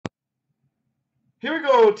Here we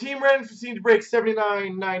go. Team Random seemed to break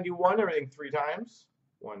 79-91. Everything 3 times.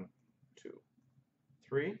 1, 2,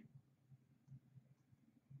 3.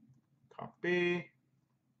 Copy.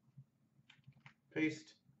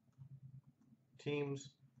 Paste.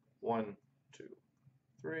 Teams. 1, 2,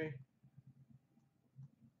 3.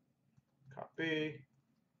 Copy.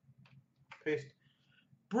 Paste.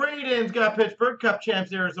 Braden's got Pittsburgh. Cup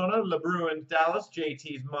Champs Arizona. LeBruins Dallas.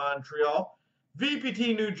 JT's Montreal.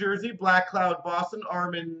 VPT New Jersey. Black Cloud Boston.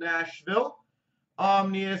 Armin Nashville.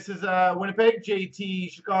 Omnius is Winnipeg.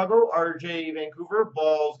 JT Chicago. RJ Vancouver.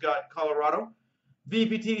 Ball's got Colorado.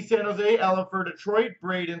 VPT San Jose. Ella for Detroit.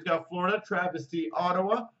 Braden's got Florida. Travesty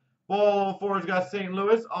Ottawa. Ball 04's got St.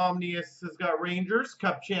 Louis. Omnius has got Rangers.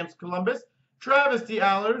 Cup Champs Columbus. Travesty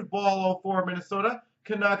Islanders. Ball 04 Minnesota.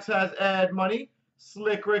 Canucks has Ed Money.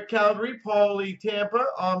 Slick Rick Calgary. Paulie Tampa.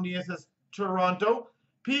 Omnius has Toronto.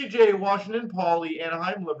 PJ Washington. Paulie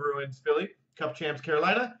Anaheim. LeBruins Philly. Cup Champs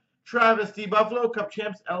Carolina. Travesty Buffalo. Cup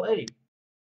Champs LA.